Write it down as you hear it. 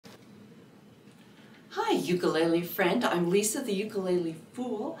Hi ukulele friend, I'm Lisa the Ukulele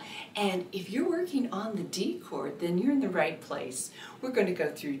Fool, and if you're working on the D chord, then you're in the right place. We're going to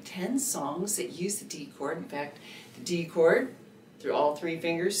go through 10 songs that use the D chord. In fact, the D chord, through all three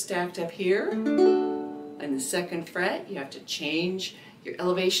fingers stacked up here, and the second fret, you have to change your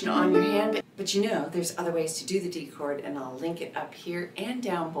elevation on your hand, but you know there's other ways to do the D chord, and I'll link it up here and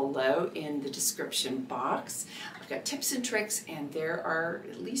down below in the description box. I've got tips and tricks, and there are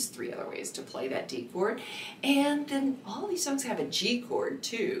at least 3 other ways to play that D chord. And then all these songs have a G chord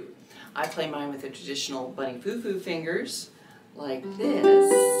too. I play mine with the traditional bunny foo-foo fingers like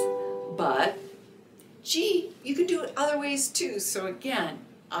this, but G, you can do it other ways too. So again,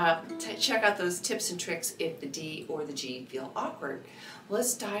 check out those tips and tricks if the D or the G feel awkward.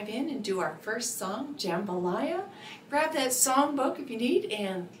 Let's dive in and do our first song, Jambalaya. Grab that songbook if you need,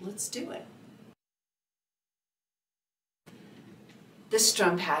 and let's do it. The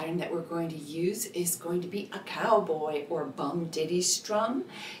strum pattern that we're going to use is going to be a cowboy or bum ditty strum.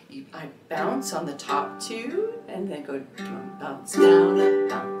 I bounce on the top 2 and then go bounce down, up,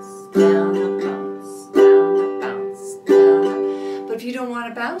 bounce down, up, bounce down, up, bounce down, up. But if you don't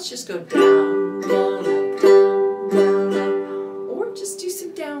want to bounce, just go down, down, up, down, down, up, or just do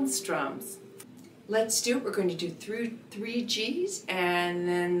some down strums. Let's do it. We're going to do through 3 G's, and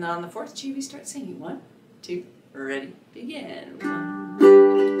then on the 4th G we start singing. 1, 2, ready, begin.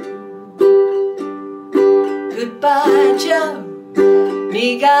 Goodbye, Joe.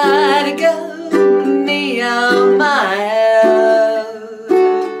 Me gotta go. Me on my own.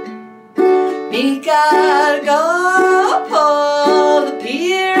 Me gotta go. Pull the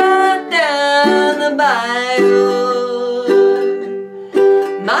pier on down the bayou.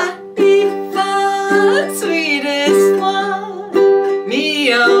 Might be fun, sweetest one.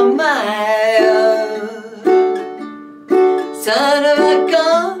 Me on my own. Son of a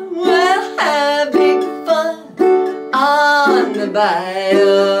gun, we'll have big fun on the bayou.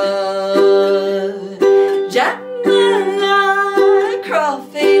 Jambalaya,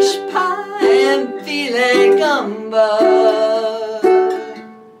 crawfish pie, and filet gumbo.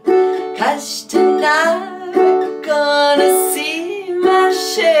 'Cause tonight we're gonna see my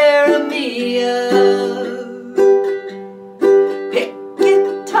share of meal. Pick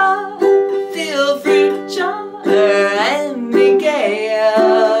guitar, fill fruit jar, and be gay.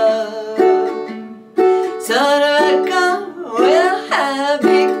 Son of a gun, we'll have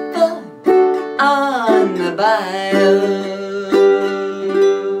big fun on the bayou.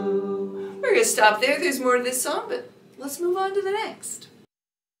 We're going to stop there. There's more to this song, but let's move on to the next.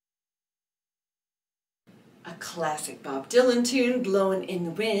 A classic Bob Dylan tune, Blowin' in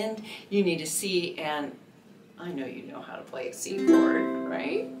the Wind. You need a C, and I know you know how to play a C chord,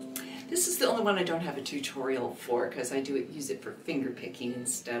 right? This is the only one I don't have a tutorial for because I use it for finger picking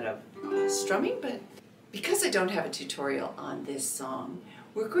instead of strumming, but because I don't have a tutorial on this song,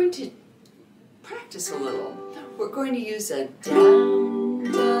 we're going to practice a little. We're going to use a down,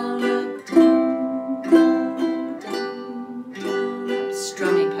 down, up, down, down, down, down, up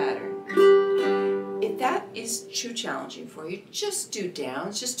strumming pattern. If that is too challenging for you, just do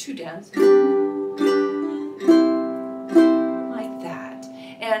downs, just 2 downs. Like that.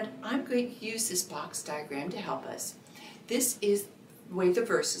 And I'm going to use this box diagram to help us. This is the way the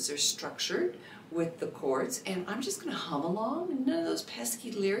verses are structured with the chords, and I'm just going to hum along, and none of those pesky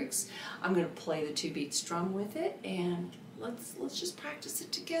lyrics. I'm going to play the 2-beat strum with it, and let's just practice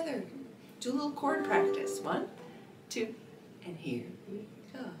it together. Do a little chord practice. 1, 2, and here we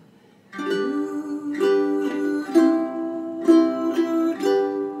go.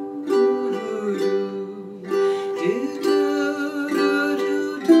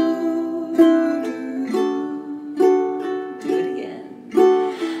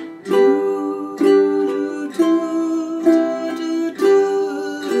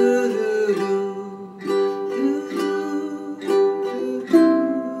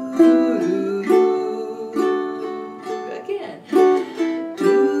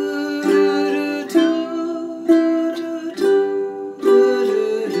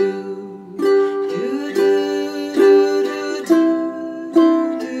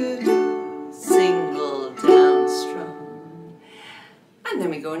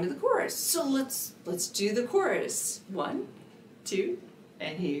 So let's do the chorus. 1, 2,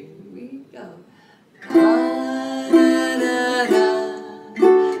 and here we go. Da, da, da, da,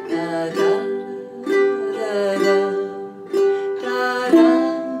 da, da, da, da,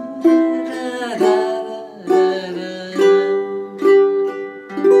 da, da, da.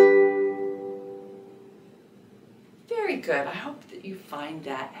 Very good. I hope that you find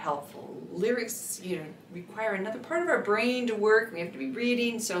that helpful. lyrics, require another part of our brain to work. We have to be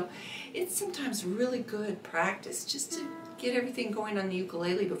reading, so it's sometimes really good practice just to get everything going on the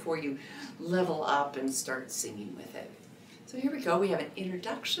ukulele before you level up and start singing with it. So here we go. We have an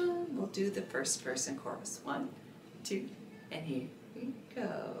introduction. We'll do the first verse and chorus. 1, 2, and here we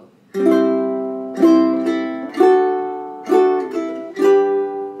go.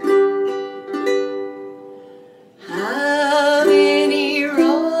 How many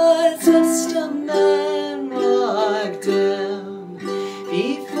roads must a man walk down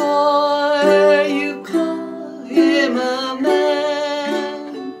before you call him a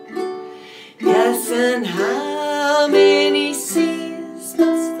man? Yes, and how many seas must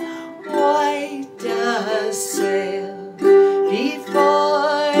the white dove sail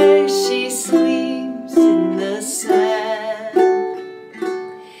before she sleeps in the sand?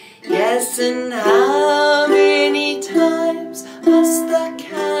 Yes, and how many times must the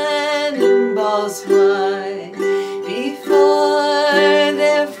cannonballs fly before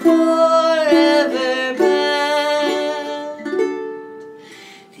they're forever banned?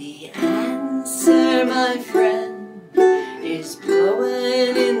 The answer, my friend, is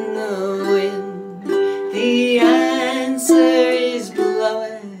blowing in the wind. The answer is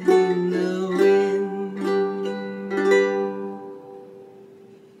blowing in the wind.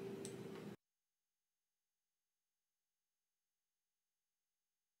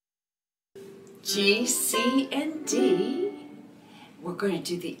 G, C, and D. We're going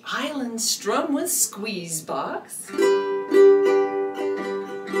to do the island strum with squeeze box.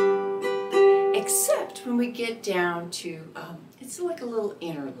 Except when we get down to, it's like a little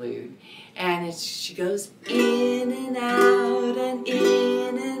interlude. And she goes in and out and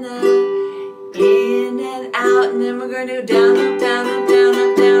in and out, in and out. And then we're going to do down, up, down, up, down,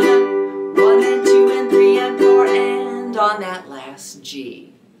 up, down, up. 1 and 2 and 3 and 4 and on that last G.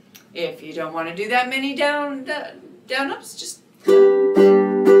 If you don't want to do that many down ups, just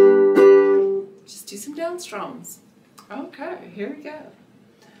do some down strums. Okay, here we go.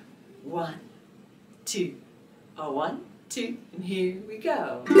 1, 2, 1, 2, and here we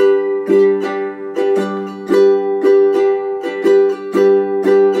go.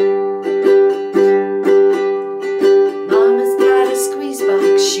 Mama's got a squeeze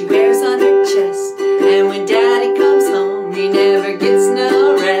box she wears on her chest, and when Daddy comes home he never gets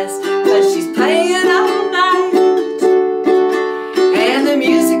no rest, 'cause she's playing all night and the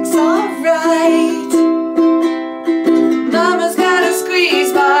music's alright. Mama's got a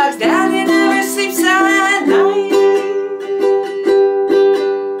squeeze box, Daddy never sleeps at night.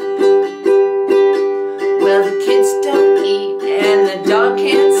 Well, the kids don't eat and the dog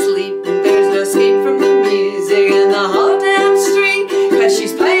can't sleep, and there's no escape from the music and the whole damn street, 'cause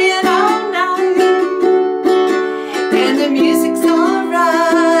she's playing all night and the music's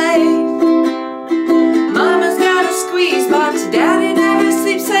alright. Mama's got a squeeze box, Daddy never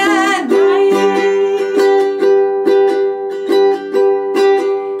sleeps at night.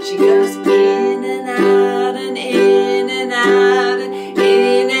 She goes in and out and in and out and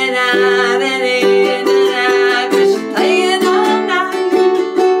in and out and in and out, 'cause she's playing all night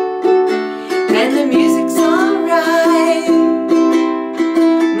and the music's alright.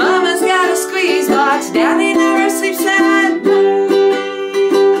 Mama's got a squeeze box, Daddy never sleeps at night.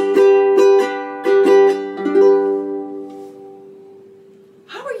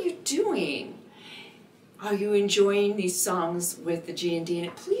 How are you doing? Are you enjoying these songs with the G and D in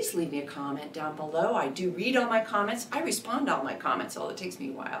it? Please leave me a comment down below. I do read all my comments. I respond to all my comments, although it takes me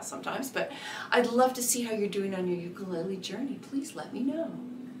a while sometimes, but I'd love to see how you're doing on your ukulele journey. Please let me know.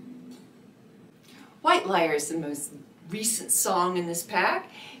 White Liar is the most recent song in this pack.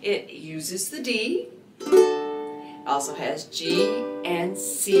 It uses the D. It also has G and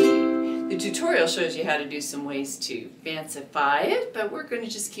C. The tutorial shows you how to do some ways to fancify it, but we're going to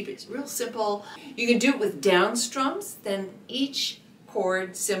just keep it real simple. You can do it with down strums, then each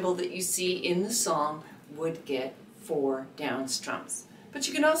chord symbol that you see in the song would get 4 down strums. But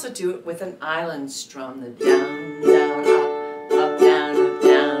you can also do it with an island strum, the down, down, up, down, up,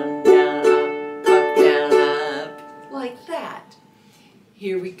 down, down, up, down, up, like that.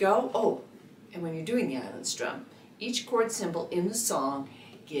 Here we go. Oh, and when you're doing the island strum, each chord symbol in the song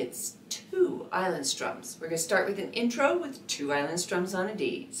gets 2 island strums. We're going to start with an intro with 2 island strums on a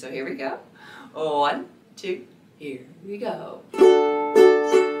D. So here we go. 1, 2, here we go.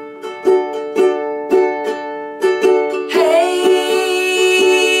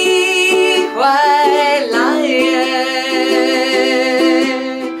 Hey, white liar,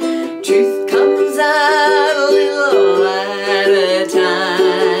 truth comes out a little at a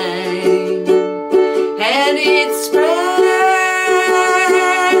time, and it spreads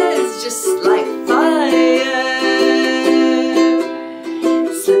just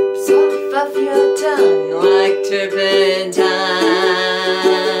turpentine,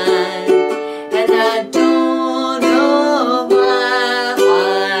 and I don't know why,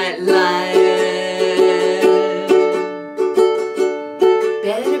 white lion.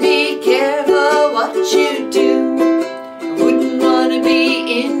 Better be careful what you do. I wouldn't want to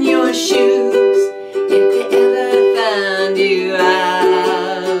be in your shoes if they ever found you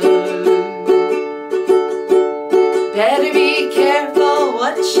out. Better be careful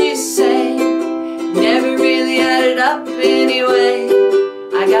what you say. Never really added up anyway.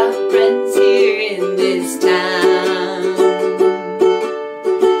 I got friends here in this town.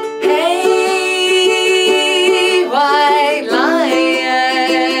 Hey, white lion,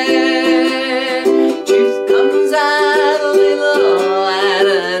 truth comes out a little at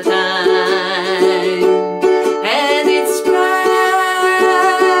a time, and it spreads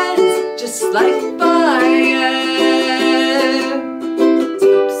just like fire.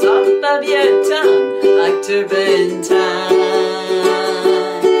 Slips off of your tongue like turpentine,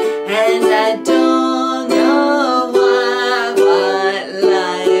 and I don't know why, white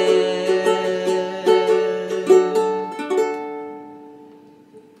lion.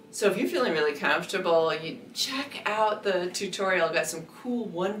 So if you're feeling really comfortable, you check out the tutorial. I've got some cool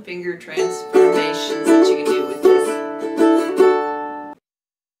one-finger transformations that you can do with this.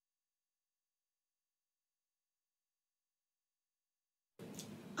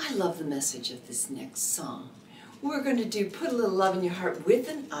 I love the message of this next song. We're going to do Put a Little Love in Your Heart with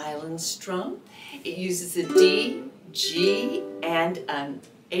an island strum. It uses a D, G, and an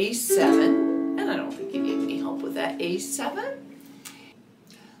A7. And I don't think you need any help with that A7.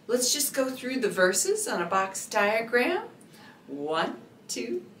 Let's just go through the verses on a box diagram. 1,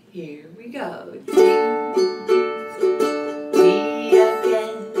 2, here we go. D, D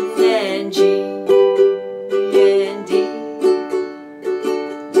again, and G, and D.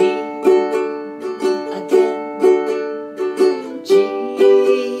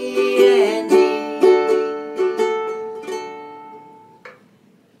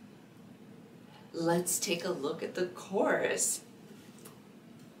 Let's take a look at the chorus.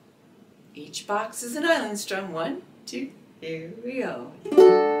 Each box is an island strum. 1, 2, here we go.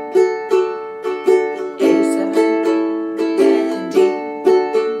 A7 and D,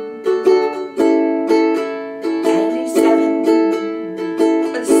 and A7,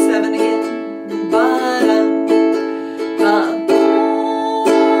 A7 again, ba-dum, ba-dum.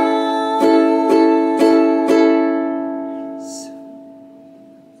 So,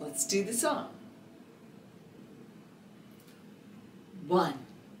 let's do the song. 1,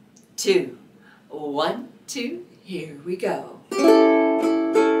 2, 1, 2, here we go.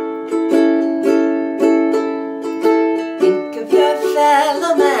 Think of your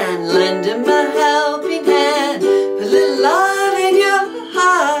fellow man, lend him a helping hand, put a little love in your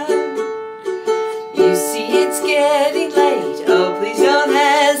heart. You see it's getting late, oh please don't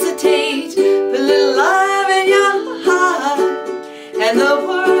hesitate, put a little love in your heart, and the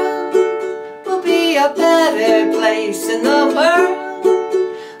world will be a better place, and the world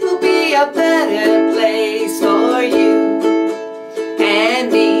be a better place for you and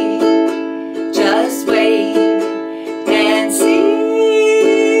me. Just wait and see.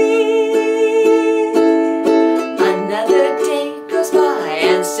 Another day goes by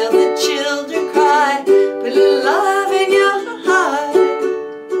and still the children cry. Put a little love in your heart.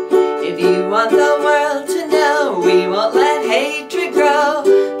 If you want the world to know, we won't let hatred grow.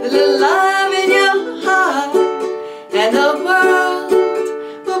 Put a little love in your heart, and the world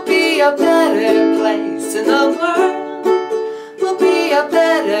be a better place, and the world will be a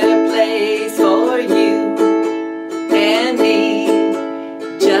better place for you and me.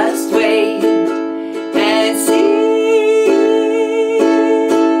 Just wait and see.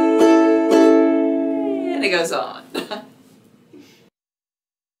 And it goes on.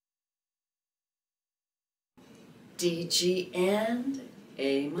 D, G, and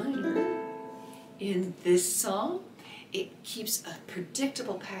A minor. In this song, it keeps a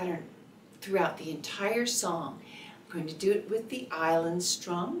predictable pattern throughout the entire song. I'm going to do it with the island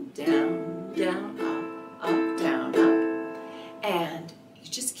strum. Down, down, up, down, up. And you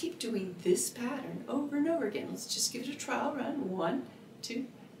just keep doing this pattern over and over again. Let's just give it a trial run. 1, 2,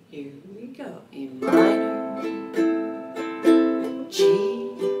 here we go. A minor, G,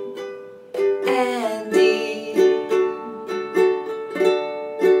 and D.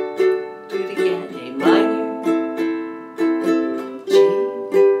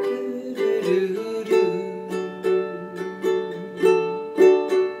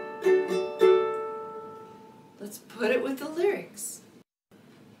 Put it with the lyrics.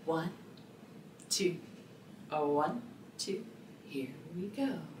 1, 2, 1, 2, here we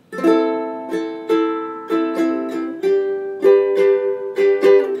go.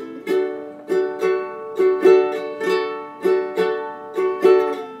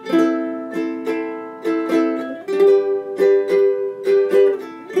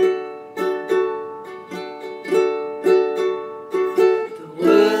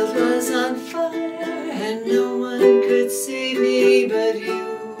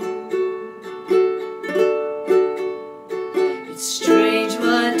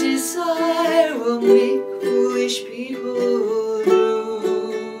 Yes, I will make foolish people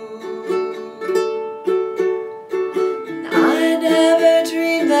do. I never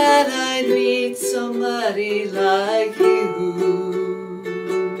dreamed that I'd meet somebody like you.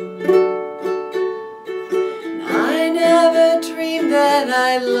 I never dreamed that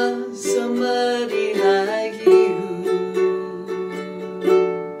I'd love somebody like you.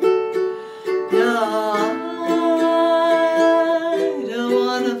 No, I don't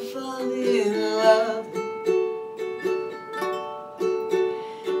want to fall in love.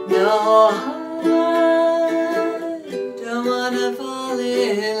 No, I don't want to fall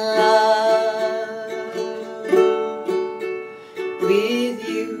in love with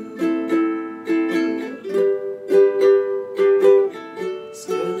you. This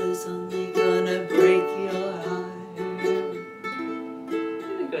girl is only gonna break your heart.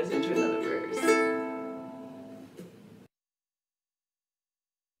 And it goes into another verse.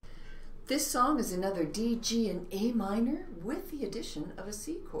 This song is another D, G, and A minor with the addition of a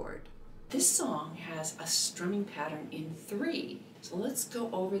C chord. This song has a strumming pattern in 3. So let's go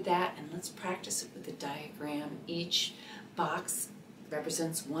over that and let's practice it with a diagram. Each box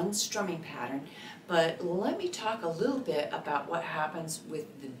represents one strumming pattern, but let me talk a little bit about what happens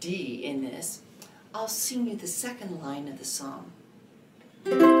with the D in this. I'll sing you the second line of the song.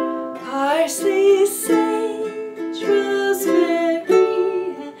 Parsley, sage,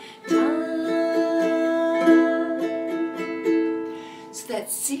 rosemary, and thyme. So that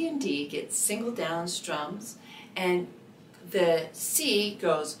C and D get single down strums, and the C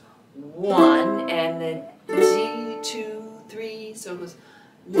goes 1 and the D 2, 3, so it goes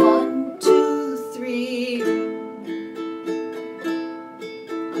 1, 2, 3.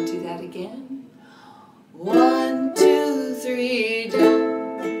 I'll do that again. 1, 2, 3, down.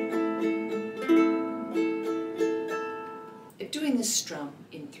 If doing this strum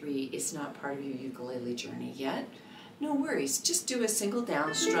in 3 is not part of your ukulele journey yet, no worries. Just do a single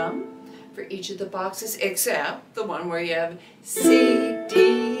down strum for each of the boxes except the one where you have C,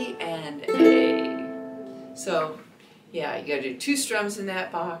 D, and A. So yeah, you gotta do 2 strums in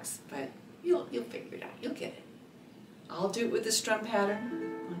that box, but you'll figure it out. You'll get it. I'll do it with the strum pattern.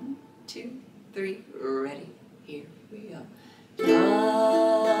 1, 2, 3, ready. Here we go.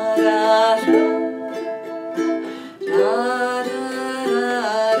 Da, da, da, da, da,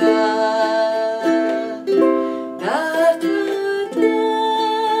 da, da.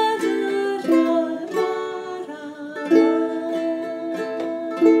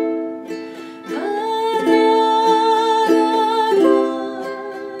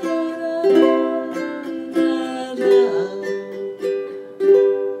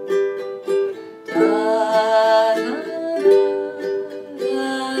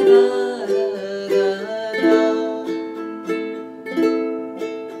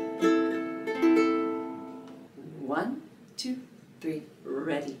 One, two, three,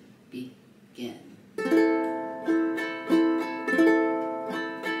 ready, begin.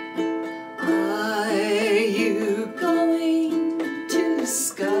 Are you going to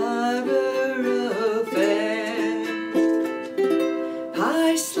Scarborough Fair?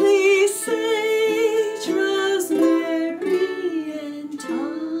 Parsley, sage, rosemary, and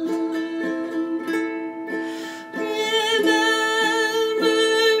thyme. Remember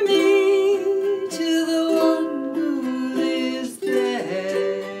me to the one who lives there.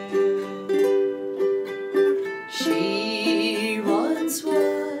 She once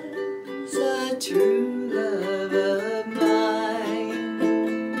was a true love of mine.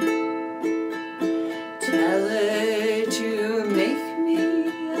 Tell her to make me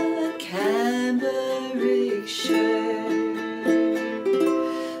a cambric shirt.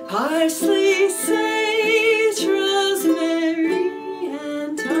 Parsley, sage, rosemary,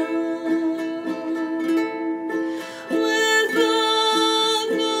 and thyme. Without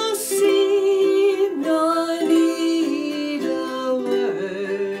no seam nor need a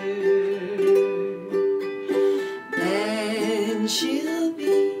word, then she'll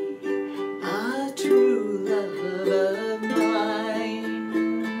be a true love of mine.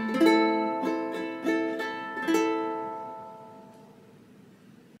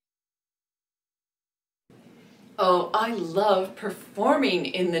 Oh, I love performing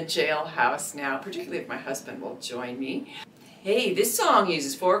in the Jailhouse Now, particularly if my husband will join me. Hey, this song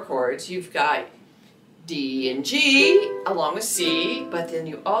uses 4 chords. You've got D and G along with C, but then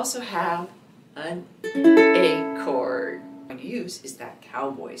you also have an A chord. What I'm going to use is that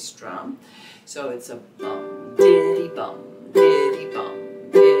cowboy strum. So it's a bum, diddy, bum, diddy, bum,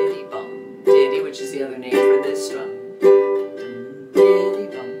 diddy, bum, diddy, which is the other name for this strum. Diddy,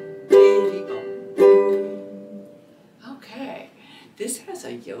 bum, diddy, bum. Okay, this has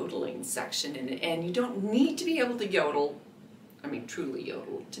a yodeling section in it, and you don't need to be able to yodel, I mean truly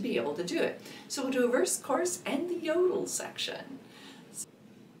yodel, to be able to do it. So we'll do a verse, chorus, and the yodel section.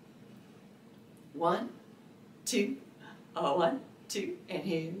 1, 2, 1, 2, and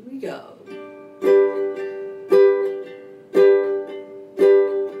here we go.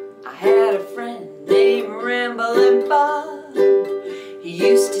 I had a friend named Ramblin' Bob. He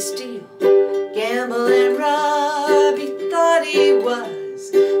used to steal, gamble, and rob. He thought he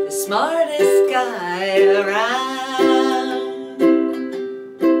was the smartest guy around.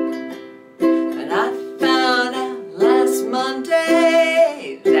 And I found out last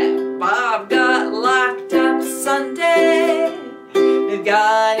Monday that Bob got locked up Sunday. They've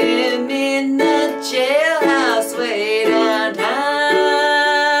got him in the jailhouse way downtown.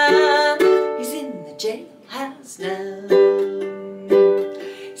 He's in the jailhouse now.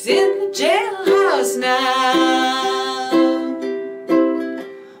 He's in the jailhouse now.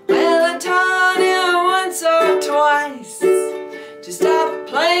 Well, I taught him once or twice to stop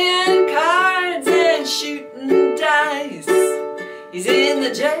playing cards and shooting dice. He's in the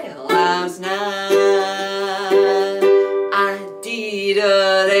jailhouse now. I did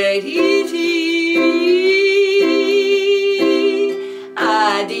a lady,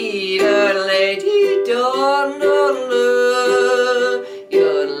 I did a lady, do do do.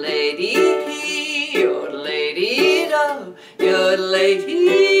 You're the lady, you're the lady, do. You're the lady.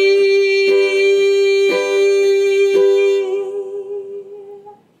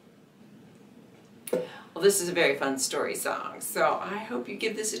 Well, this is a very fun story song, so I hope you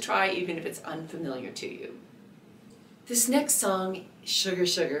give this a try even if it's unfamiliar to you. This next song, Sugar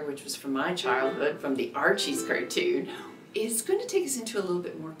Sugar, which was from my childhood, from the Archie's cartoon, is going to take us into a little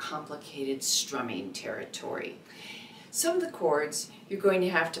bit more complicated strumming territory. Some of the chords you're going to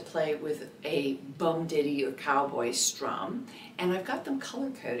have to play with a bum ditty or cowboy strum, and I've got them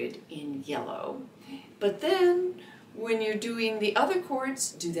color-coded in yellow. But then, when you're doing the other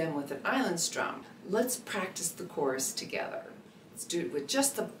chords, do them with an island strum. Let's practice the chorus together. Let's do it with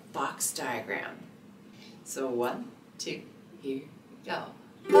just the box diagram. So 1, 2, here we go.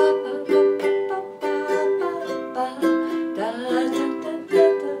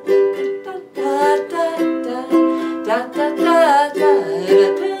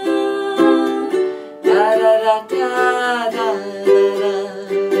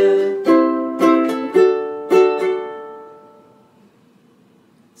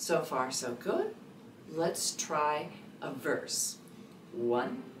 So far, so good. Let's try a verse.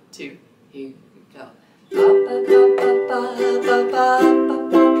 1, 2, here we go.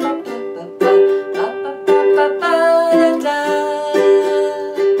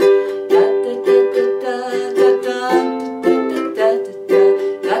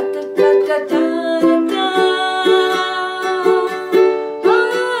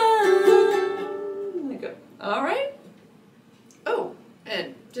 All right. Oh,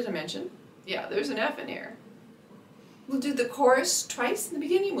 and did I mention? Yeah, there's an F in here. We'll do the chorus twice in the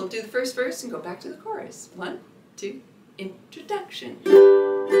beginning. We'll do the first verse and go back to the chorus. 1, 2, introduction.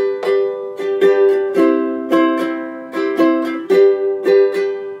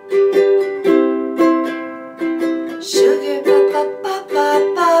 Sugar, ba ba ba ba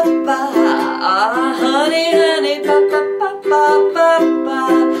ba ba. Ah, honey, honey, ba ba ba ba ba ba.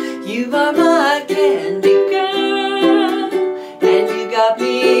 You are my candy girl, and you got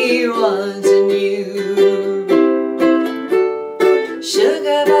me wanting you.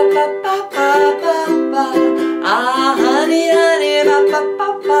 Sugar, ba ba ba ba ba ba. Ah, honey, honey, ba ba ba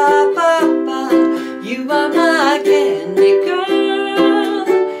ba ba ba. You are my candy girl,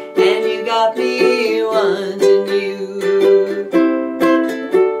 and you got me wanting you.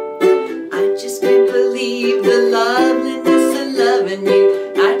 I just can't believe the loveliness of loving you.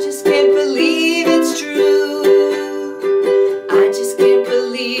 I just can't believe it's true. I just can't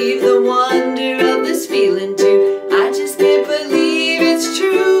believe the wonder of this feeling too. I just can't believe it's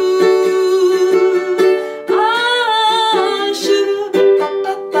true. Ah, sugar, ba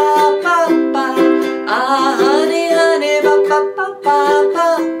ba ba ba ba. Ah, honey, honey, ba ba ba ba ba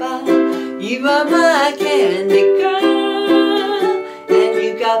ba. You are my candy girl, and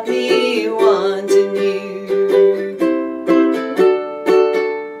you got me wanting you.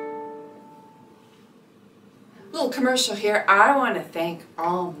 Little commercial here. I want to thank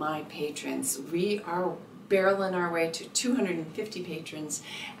all my patrons. We are barreling our way to 250 patrons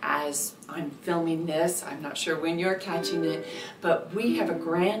as I'm filming this. I'm not sure when you're catching it, but we have a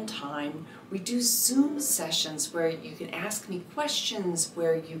grand time. We do Zoom sessions where you can ask me questions,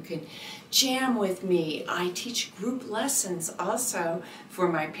 where you can jam with me. I teach group lessons also for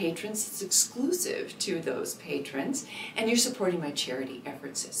my patrons. It's exclusive to those patrons, and you're supporting my charity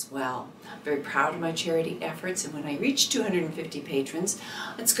efforts as well. I'm very proud of my charity efforts, and when I reach 250 patrons,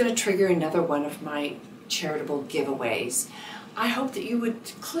 it's going to trigger another one of my charitable giveaways. I hope that you would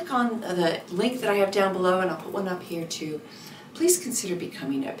click on the link that I have down below, and I'll put one up here too. Please consider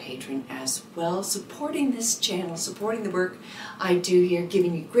becoming a patron as well, supporting this channel, supporting the work I do here,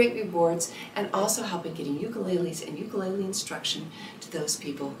 giving you great rewards, and also helping getting ukuleles and ukulele instruction to those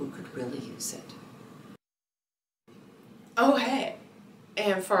people who could really use it. Oh hey,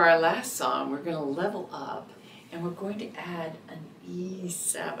 and for our last song, we're going to level up, and we're going to add an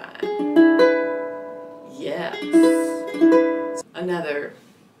E7. Yes, another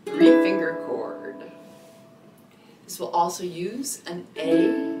 3-finger chord. This will also use an A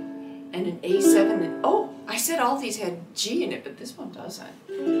and an A7. And, oh, I said all these had G in it, but this one doesn't.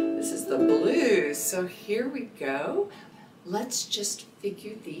 This is the blues. So here we go. Let's just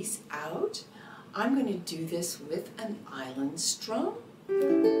figure these out. I'm going to do this with an island strum.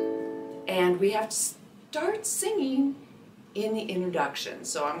 And we have to start singing in the introduction.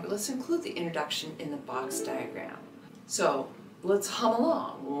 So let's include the introduction in the box diagram. So let's hum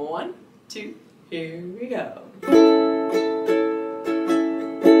along. 1, 2, here we go.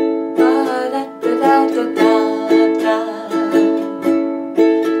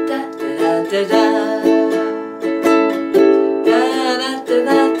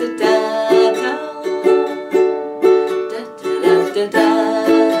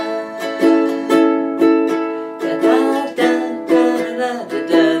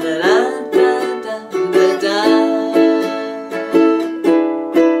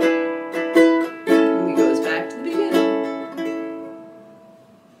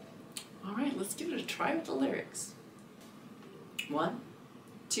 Let's give it a try with the lyrics. 1,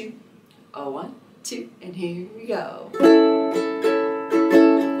 2, oh 1, 2, and here we go.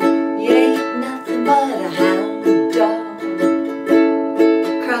 You ain't nothing but a hound dog,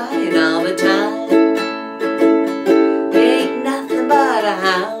 crying all the time. You ain't nothing but a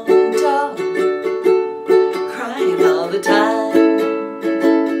hound dog, crying all the time.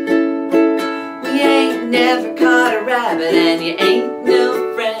 We ain't never caught a rabbit, and you ain't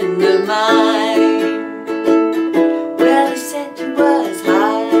no friend of mine. Well, he said you was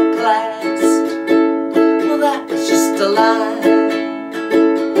high class. Well, that was just a lie.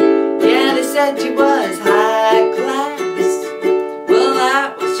 Yeah, they said you was high class. Well,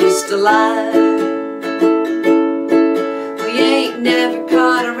 that was just a lie. Well, you ain't never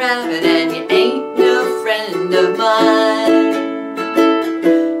caught a rabbit, and you ain't no friend of mine.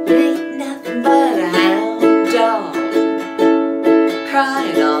 You ain't nothing but a hound dog,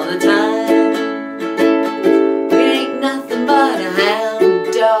 crying all the time. We ain't nothing but a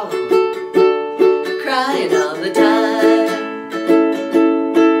hound dog, crying all the time.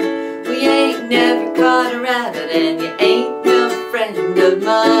 We ain't never caught a rabbit, and you ain't no friend of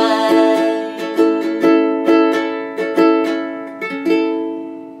mine.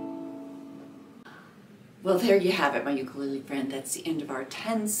 Well, there you have it, my ukulele friend. That's the end of our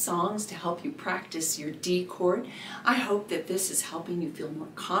 10 songs to help you practice your D chord. I hope that this is helping you feel more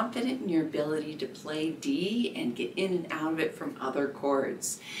confident in your ability to play D and get in and out of it from other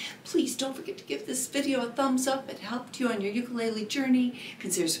chords. Please don't forget to give this video a thumbs up. It helped you on your ukulele journey.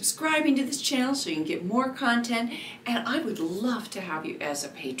 Consider subscribing to this channel so you can get more content. And I would love to have you as a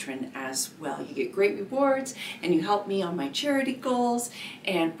patron as well. You get great rewards, and you help me on my charity goals,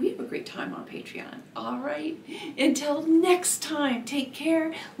 and we have a great time on Patreon. All right. Until next time, take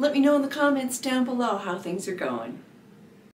care. Let me know in the comments down below how things are going.